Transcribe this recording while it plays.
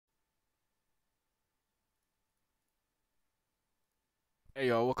Hey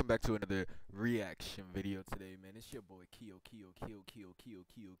y'all, welcome back to another reaction video today, man. It's your boy Keo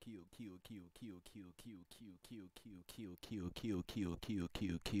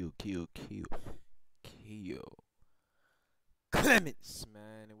Clements,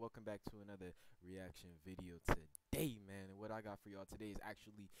 man, and welcome back to another reaction video today, man. And what I got for y'all today is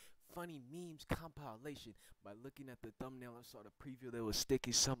actually funny memes compilation. By looking at the thumbnail, I saw the preview that was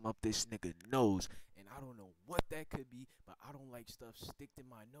sticking something up this nigga nose, and I don't know what that could be, but I don't like stuff sticked in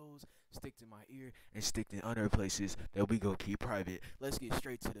my nose, sticked in my ear, and sticked in other places that we gonna keep private. Let's get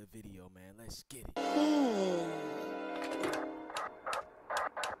straight to the video, man. Let's get it.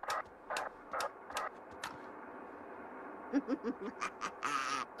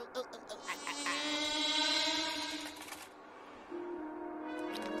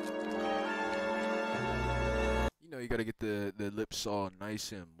 You know you gotta get the lips all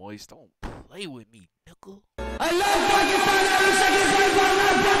nice and moist. Don't play with me, nigga. I love Pakistan! Every second is I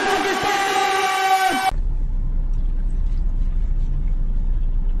love Pakistan!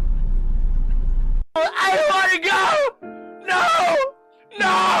 I don't wanna go!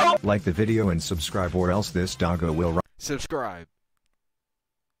 No! Like the video and subscribe, or else this doggo will Subscribe.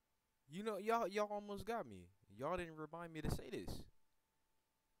 You know, y'all almost got me. Y'all didn't remind me to say this.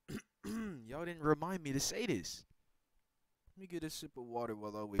 Y'all didn't remind me to say this. Let me get a sip of water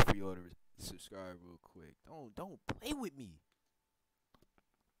while I wait for y'all to subscribe real quick. Don't play with me.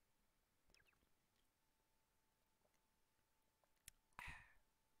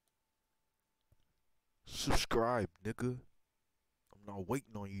 Subscribe, nigga. I'm not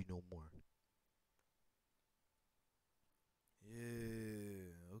waiting on you no more.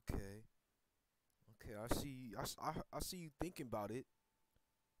 Yeah, okay. Okay, I see you thinking about it.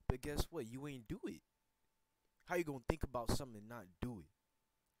 But guess what? You ain't do it. How you gonna think about something and not do it?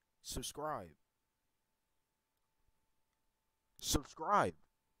 Subscribe. Subscribe.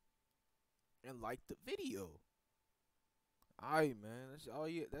 And like the video. Alright, man. That's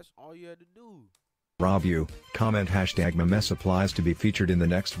all you had to do. rob you. Comment hashtag memes applies to be featured in the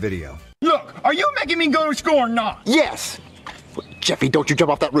next video. Look, are you making me go to school or not? Yes! Jeffy, don't you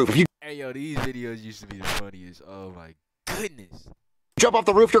jump off that roof. If you Hey yo, these videos used to be the funniest. Oh my goodness. jump off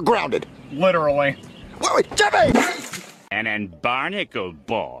the roof, you're grounded. Literally. Wait, Jeffy! And Barnacle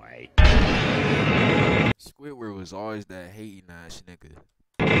Boy. Squidward was always that hating ass nigga.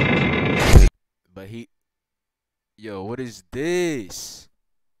 But yo, what is this?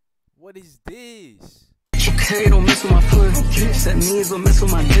 What is this? Okay, don't mess with my foot. Set knees, don't mess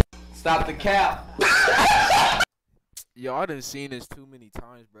with my dick. Stop the cap. Yo, I done seen this too many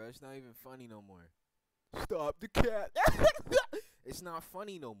times, bro. It's not even funny no more. Stop the cat. It's not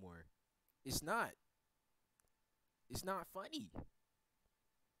funny no more. It's not. It's not funny.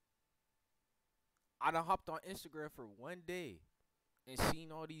 I done hopped on Instagram for one day and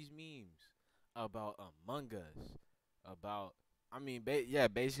seen all these memes about Among Us, about, I mean,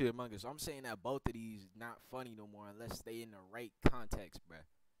 basically Among Us. So I'm saying that both of these not funny no more unless they in the right context, bruh.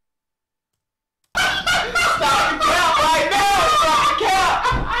 Stop the cap right now! Stop the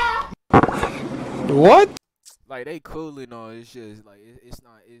cap! What? Like, they cool and all, it's just, like, it's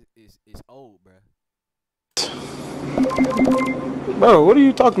old, bruh. Bro, what are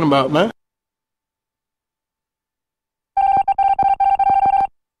you talking about, man?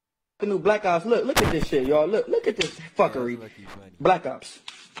 The new Black Ops. Look at this shit, y'all. Look at this fuckery. Black Ops.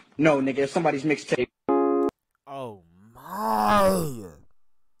 No, nigga, it's somebody's mixtape. Oh my.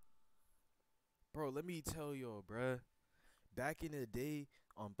 Bro, let me tell y'all, bruh. Back in the day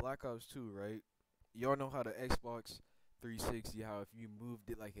on Black Ops 2, right? Y'all know how the Xbox 360, how if you moved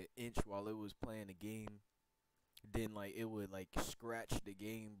it like an inch while it was playing the game, then like it would like scratch the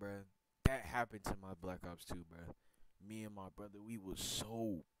game, bruh. That happened to my Black Ops 2, bruh. Me and my brother, we was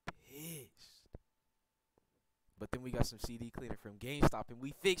so pissed. But then we got some CD cleaner from GameStop and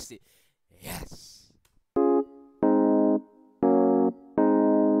we fixed it. Yes.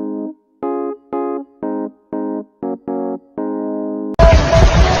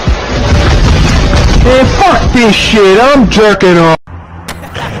 Man, fuck this shit, I'm jerking off.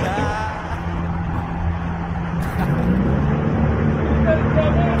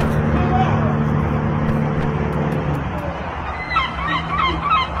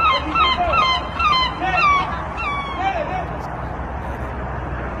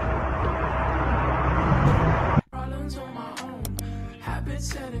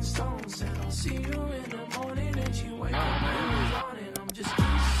 Set in stone, said I'll see you in the morning, and she wake up and I'm just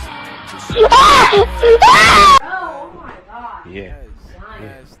Oh my god. Yeah.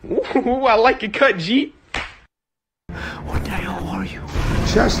 Yes. Ooh, I like your cut, G. What the hell are you?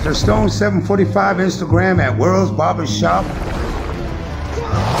 Chester Stone 745 Instagram at World's Barbershop.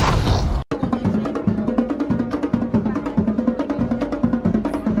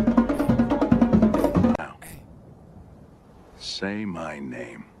 my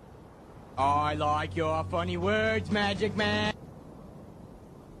name. I like your funny words, Magic Man.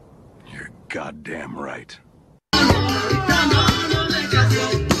 You're goddamn right.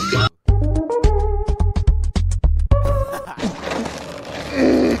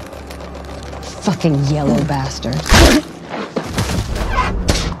 Fucking yellow bastard.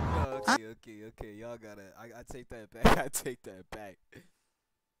 Okay. Y'all gotta. I take that back. I take that back.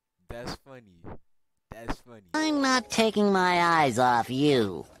 That's funny. That's funny. I'm not taking my eyes off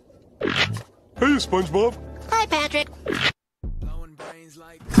you. Hey, SpongeBob. Hi, Patrick. Blowing brains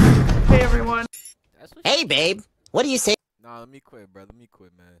like. Hey, everyone. Hey, babe. What do you say? Nah, let me quit, bro. Let me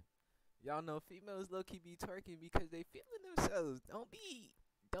quit, man. Y'all know females low-key be twerking because they feeling themselves. Don't be.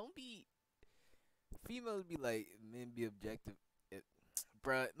 Females be like, men be objective.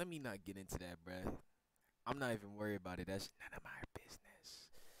 Bruh, let me not get into that, bruh. I'm not even worried about it. That's none of my business.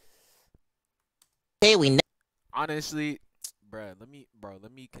 Hey, we Honestly, bruh, let me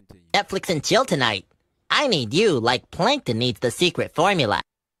continue. Netflix and chill tonight. I need you like Plankton needs the secret formula.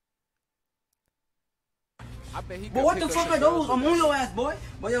 I bet he. But what the fuck are those? I'm on your ass, boy.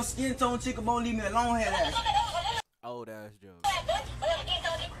 But your skin tone chicken won't leave me alone, head ass. Old ass joke.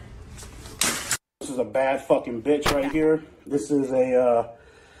 This is a bad fucking bitch right here. This is a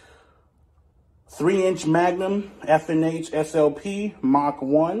 3-inch Magnum F&H SLP Mach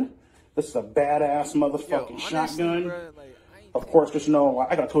 1. This is a badass motherfucking shotgun. Bruh, like, of course, just know,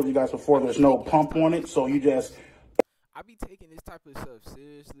 like I told you guys before, there's no pump on it, so you just... I be taking this type of stuff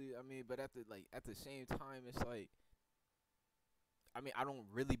seriously. I mean, but at the same time, it's like, I mean, I don't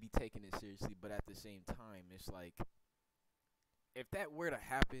really be taking it seriously, but at the same time, it's like, if that were to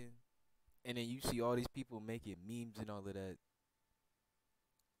happen, and then you see all these people making memes and all of that,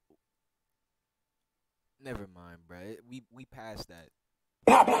 never mind, bruh. We passed that.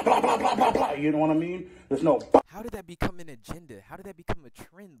 Blah, blah, blah, blah, blah, blah, blah. You know what I mean? There's no... How did that become an agenda? How did that become a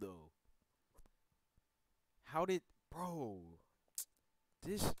trend, though? How did... Bro...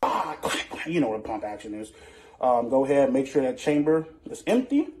 This... You know what pump action is. Go ahead, make sure that chamber is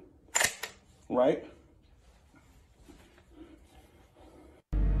empty. Right?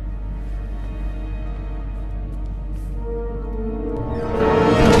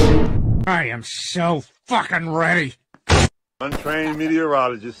 I am so fucking ready. Untrained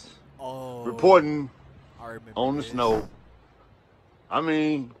meteorologist reporting on the snow. I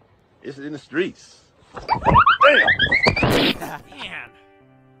mean, it's in the streets. Man, I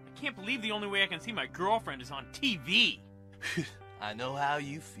can't believe the only way I can see my girlfriend is on TV. I know how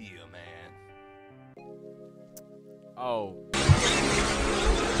you feel, man. Oh.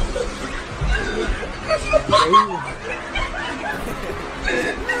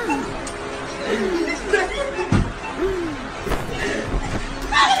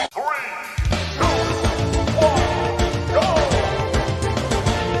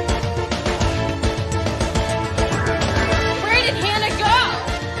 Where did Hannah go?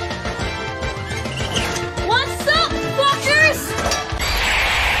 What's up, fuckers?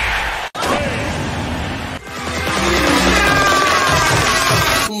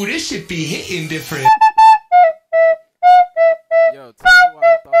 Ooh, this should be hitting different. Yo, tell me why I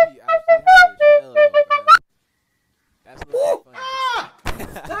thought he actually had a shell, though, man. That's looking funny.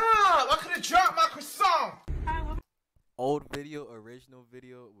 Stop! I could have dropped my croissant. Old video, original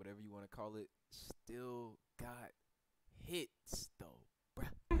video, whatever you want to call it, still got hits, though, bruh.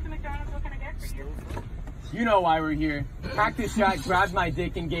 Still funny. You know why we're here. Cactus Jack grabbed my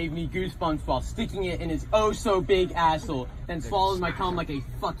dick and gave me goosebumps while sticking it in his oh-so-big asshole, then swallowed my cum like a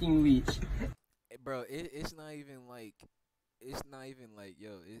fucking leech. Hey, bro, it's not even like,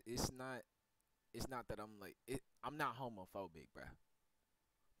 yo, it's not that I'm like, I'm not homophobic, bruh.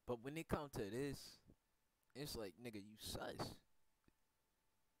 But when it comes to this, it's like, nigga, you sus.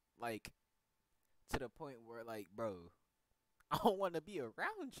 Like, to the point where, like, bro, I don't want to be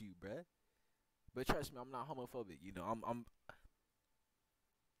around you, bruh. But trust me, I'm not homophobic. You know,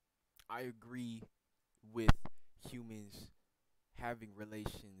 I agree with humans having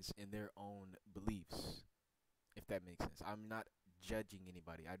relations in their own beliefs, if that makes sense. I'm not judging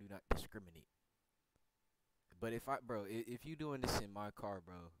anybody. I do not discriminate. But if you doing this in my car,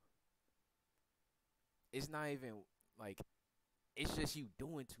 bro, it's not even like, it's just you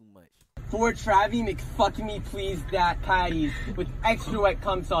doing too much. For Travie McFucking me please that patties with extra wet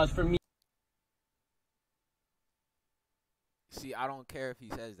cum sauce for me. See, I don't care if he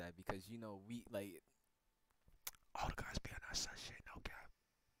says that because, you know, we, like, all the guys be on our sus shit, no cap.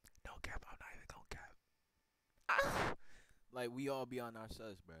 No cap, I'm not even gonna cap. Like, we all be on our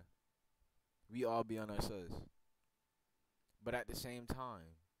sus, bruh. We all be on our sus. But at the same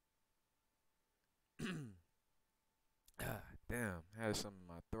time, Damn, I had something in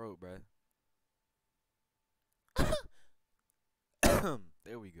my throat, bruh.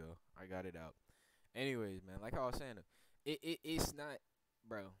 There we go. I got it out. Anyways, man, like I was saying, it's not,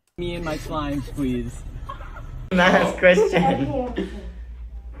 bro. Me and my slimes, please. Nice question.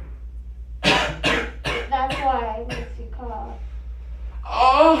 That's why I miss you call.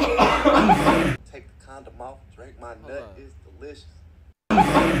 Oh! Take the condom off, drink my nut, it's delicious.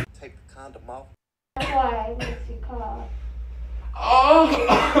 Take the condom off. That's why I miss you call.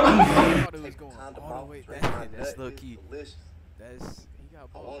 I thought it was going all the way drink back. my That's nut, low it's key. delicious. That's he got I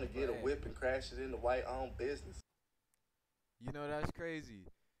balls, want to get a man. whip and crash it into white-owned business. You know that's crazy.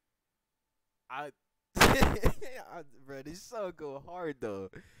 Bro, this song go hard though.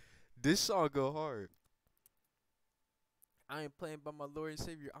 This song go hard. I ain't playing by my Lord and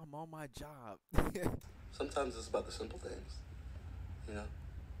Savior. I'm on my job. Sometimes it's about the simple things. You know,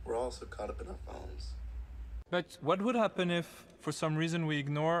 we're all so caught up in our phones. But what would happen if, for some reason, we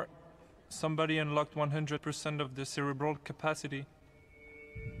ignore somebody unlocked 100% of the cerebral capacity?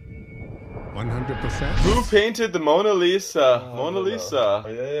 100%? Who painted the Mona Lisa? Mona Lisa.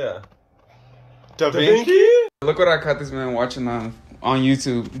 Yeah. Da Vinci? Look what I caught this man watching on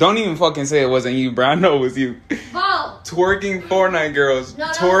YouTube. Don't even fucking say it wasn't you, bro. I know it was you. Bo! Twerking Fortnite girls. No,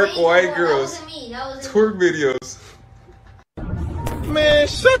 Twerk white girls. That wasn't me. That wasn't Twerk videos. Man,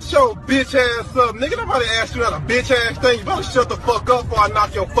 shut your bitch ass up, nigga. Nobody asked you that a bitch ass thing. You better shut the fuck up before I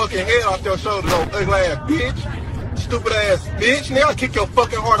knock your fucking head off your shoulders, old ugly ass bitch. Stupid ass bitch. Nigga, I'll kick your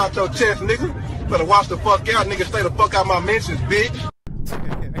fucking heart out your chest, nigga. Better watch the fuck out, nigga. Stay the fuck out my mentions, bitch.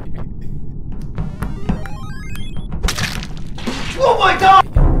 Oh my god!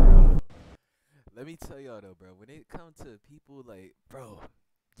 Let me tell y'all though, bro. When it comes to people like, bro,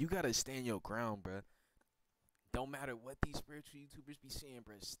 you gotta stand your ground, bro. Don't matter what these spiritual YouTubers be saying,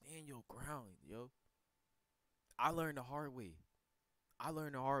 bro. Stand your ground, yo. I learned the hard way.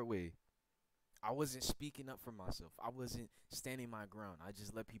 I wasn't speaking up for myself. I wasn't standing my ground. I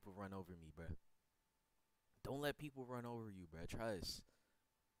just let people run over me, bro. Don't let people run over you, bro. Trust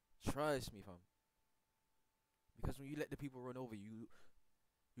me, fam. Because when you let the people run over you,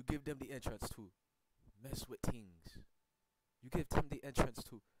 you give them the entrance to mess with things. You give them the entrance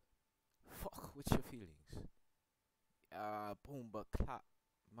to fuck with your feelings. Boom, but clap,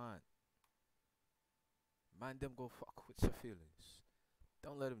 man. Man, them go fuck with your feelings.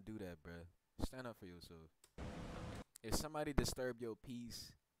 Don't let them do that, bruh. Stand up for yourself. If somebody disturb your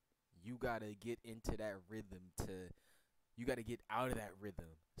peace, you gotta get into that rhythm you gotta get out of that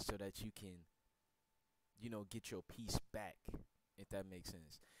rhythm so that you can, you know, get your peace back, if that makes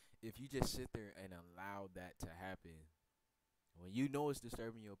sense. If you just sit there and allow that to happen, when you know it's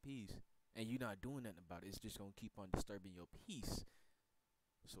disturbing your peace, and you're not doing nothing about it, it's just going to keep on disturbing your peace.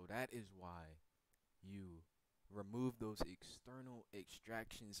 So that is why you remove those external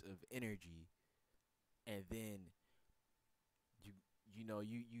extractions of energy, and then you know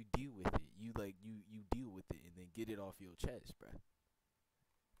you deal with it. You deal with it and then get it off your chest, bruh.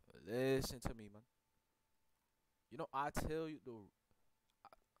 Listen to me, man. You know, I tell you the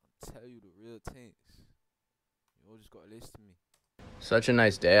real things. You just gotta listen to me. Such a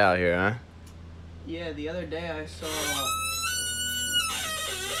nice day out here, huh? Yeah, the other day I saw,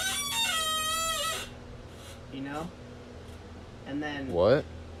 you know? And then... What?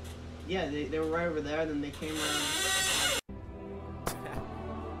 Yeah, they were right over there, then they came around.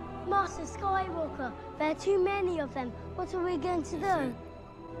 Master Skywalker, there are too many of them. What are we going to do?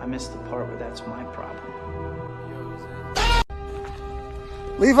 I missed the part where that's my problem.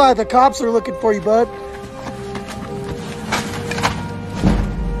 Levi, the cops are looking for you, bud.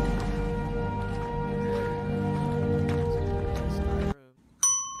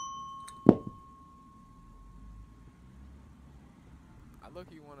 I look,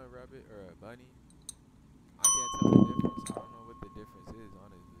 you want a rabbit or a bunny? I can't tell the difference. I don't know what the difference is,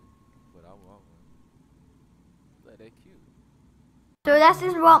 honestly. But I want one. Look, they're cute. So this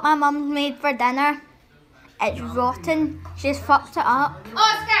is what my mum made for dinner. It's rotten. She's fucked it up.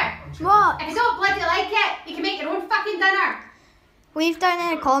 Oscar! What? If you don't bloody like it, you can make your own fucking dinner. Leave down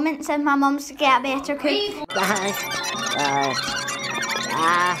in the comments if my mum's to get a better cook. Do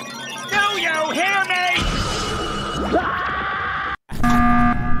you hear me?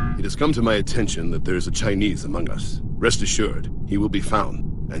 It has come to my attention that there is a Chinese among us. Rest assured, he will be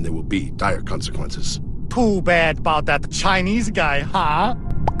found, and there will be dire consequences. Too bad about that Chinese guy, huh?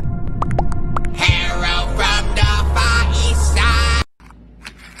 Hero from the Far East Side.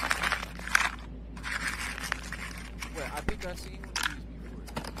 Wait, I think I've seen one of these before.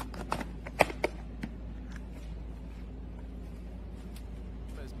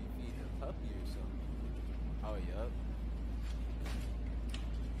 You must be feeding a puppy or something. Oh, yup.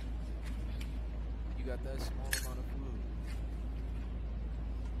 got that small amount of food.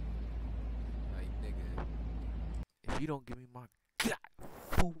 Like, nigga, if you don't give me my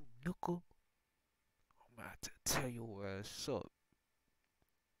food, nickel, I'm about to tell your ass up.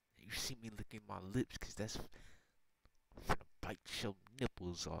 You see me licking my lips, cause that's finna bite your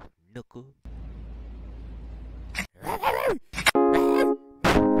nipples off, nickel.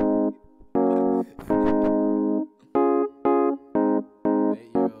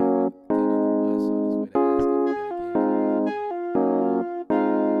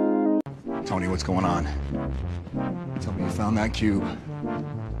 Tony, what's going on? Tell me you found that cube.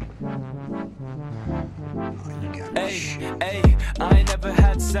 Hey, I ain't never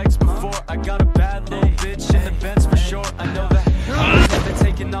had sex before. I got a bad little bitch in the Benz for sure. I know that. I'm never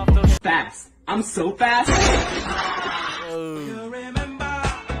taking off those fast. I'm so fast.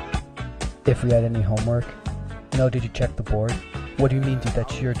 If we had any homework? No, did you check the board? What do you mean, dude?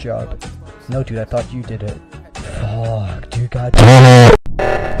 That's your job. No, dude, I thought you did it. Fuck, dude, God.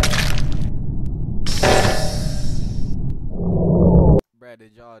 Bruh,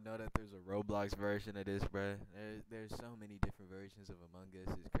 did y'all know that there's a Roblox version of this, bruh? There's so many different versions of Among Us.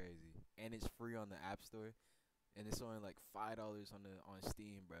 It's crazy, and it's free on the App Store, and it's only like $5 on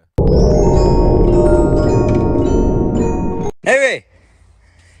Steam, bruh. Hey,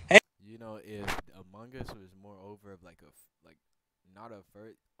 You know, if Among Us was more over of like not a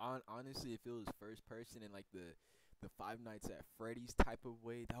first, honestly, if it was first person in like the Five Nights at Freddy's type of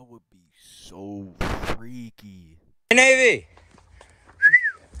way, that would be so freaky. Navy.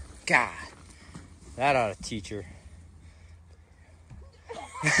 God, that ought to teach her.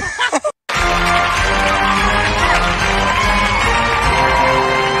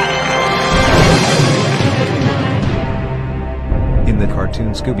 In the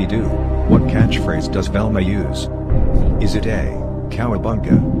cartoon Scooby-Doo, what catchphrase does Velma use? Is it A,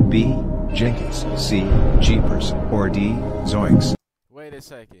 Cowabunga, B, Jinkies, C, Jeepers, or D, Zoinks? Wait a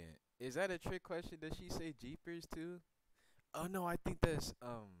second. Is that a trick question? Does she say Jeepers too? Oh no, I think that's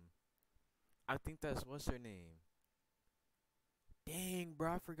what's her name? Dang,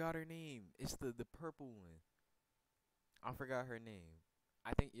 bro, I forgot her name. It's the purple one. I forgot her name.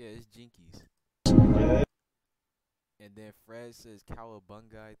 I think it's Jinkies. And then Fred says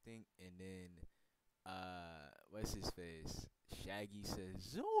Cowabunga, I think, and then what's his face? Shaggy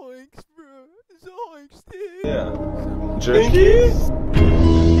says Zoinks, bro. Zoinks, dude. Yeah. Jinkies?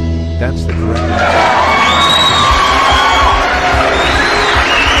 That's the correct answer.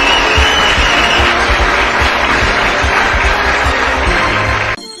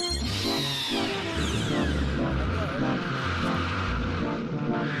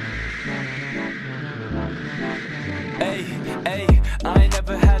 Hey, I ain't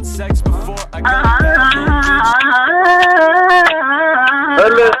never had sex before. I got a bad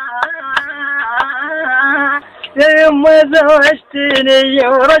little bitch. يما زوجتني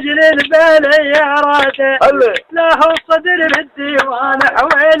ورجل البال يا راده لا هو صدر بالديوان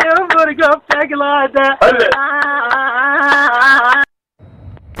حوالي وبرقبته قلاده.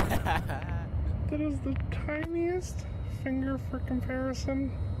 That is the tiniest finger for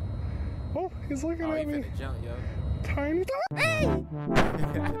comparison. Oh, he's looking at me. Tiny.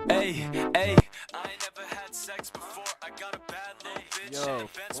 Hey, I ain't never had sex before. I got a bad little bitch in the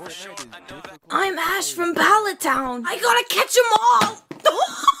Benz for sure. I know that. I'm Ash from Pallet Town. I gotta catch them all.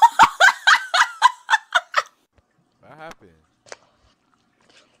 What happened?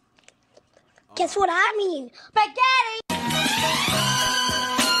 Guess what I mean? Spaghetti.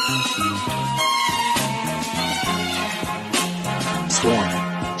 Swarm.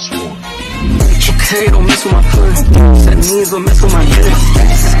 Hey, don't mess with my foot. That means don't mess with my head.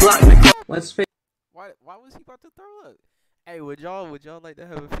 Let's face. Why was he about to throw up? Hey, would y'all like to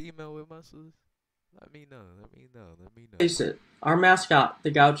have a female with muscles? Let me know. Face it, our mascot,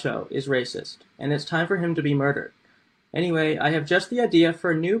 the Gaucho, is racist, and it's time for him to be murdered. Anyway, I have just the idea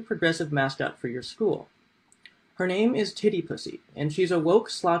for a new progressive mascot for your school. Her name is Titty Pussy, and she's a woke,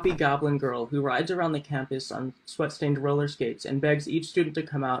 sloppy goblin girl who rides around the campus on sweat-stained roller skates and begs each student to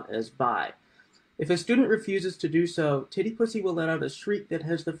come out as bi. If a student refuses to do so, Titty Pussy will let out a shriek that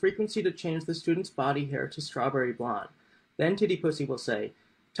has the frequency to change the student's body hair to strawberry blonde. Then Titty Pussy will say,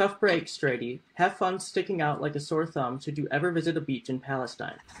 "Tough break, straighty. Have fun sticking out like a sore thumb should you ever visit a beach in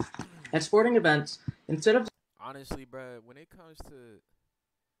Palestine." At sporting events, instead of... Honestly, bruh, when it comes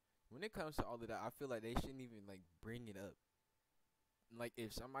to all of that, I feel like they shouldn't even like bring it up. Like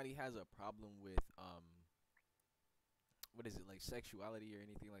if somebody has a problem with what is it, like sexuality or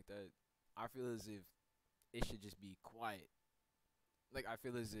anything like that, I feel as if it should just be quiet. Like I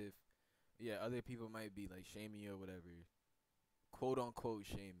feel as if other people might be like shaming you or whatever, quote unquote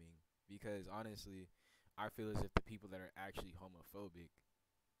shaming, because honestly, I feel as if the people that are actually homophobic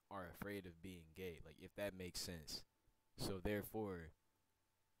are afraid of being gay. Like, if that makes sense. So therefore,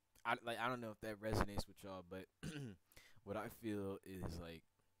 I don't know if that resonates with y'all, but what I feel is like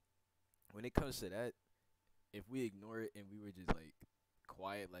when it comes to that, if we ignore it and we were just like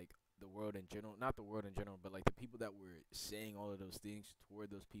quiet, like the world in general, not the world in general, but like the people that were saying all of those things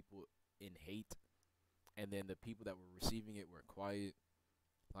toward those people in hate, and then the people that were receiving it were quiet.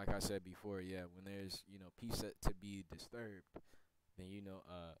 Like I said before, yeah, when there's, peace set to be disturbed, then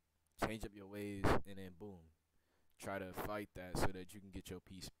change up your ways, and then boom, try to fight that so that you can get your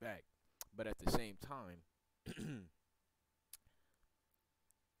peace back. But at the same time,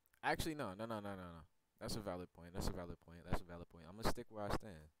 actually, no. That's a valid point. That's a valid point. I'm gonna stick where I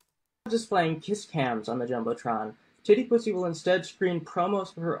stand. Displaying kiss cams on the Jumbotron, Titty Pussy will instead screen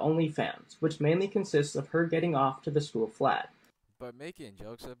promos for her OnlyFans, which mainly consists of her getting off to the school flat. But making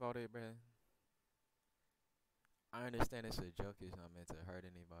jokes about it, bruh, I understand it's a joke. It's not meant to hurt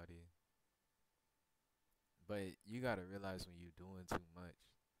anybody. But you gotta realize when you're doing too much,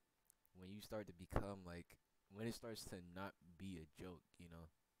 when you start to become like, when it starts to not be a joke,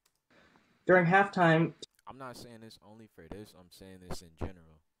 During halftime, I'm not saying this only for this, I'm saying this in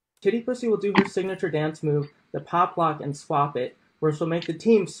general. Titty Pussy will do her signature dance move, the pop lock and swap it, where she'll make the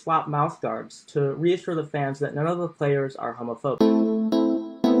team swap mouth guards to reassure the fans that none of the players are homophobic.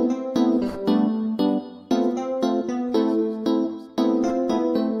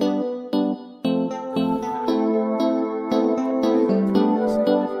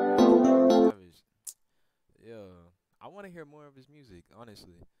 I want to hear more of his music,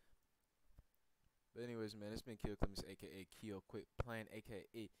 honestly. But anyways, man, it's been Keo Clemens, a.k.a. Keo Quit Playing,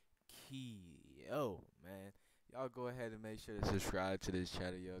 a.k.a. Keo, man. Y'all go ahead and make sure to subscribe to this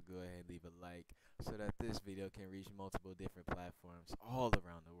channel. Y'all go ahead and leave a like so that this video can reach multiple different platforms all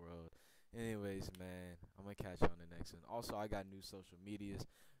around the world. Anyways, man, I'm going to catch you on the next one. Also, I got new social medias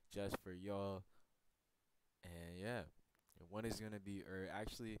just for y'all. And, yeah, one is going to be,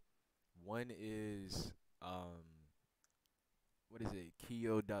 one is, what is it?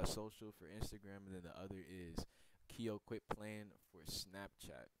 Keo.social for Instagram, and then the other is Keo Quit Playing for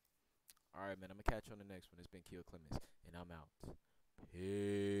Snapchat. Alright, man, I'm gonna catch you on the next one. It's been Keo Clemens, and I'm out.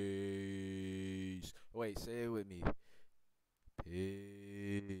 Peace. Wait, say it with me.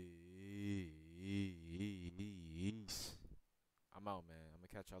 Peace. I'm out, man. I'm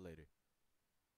gonna catch y'all later.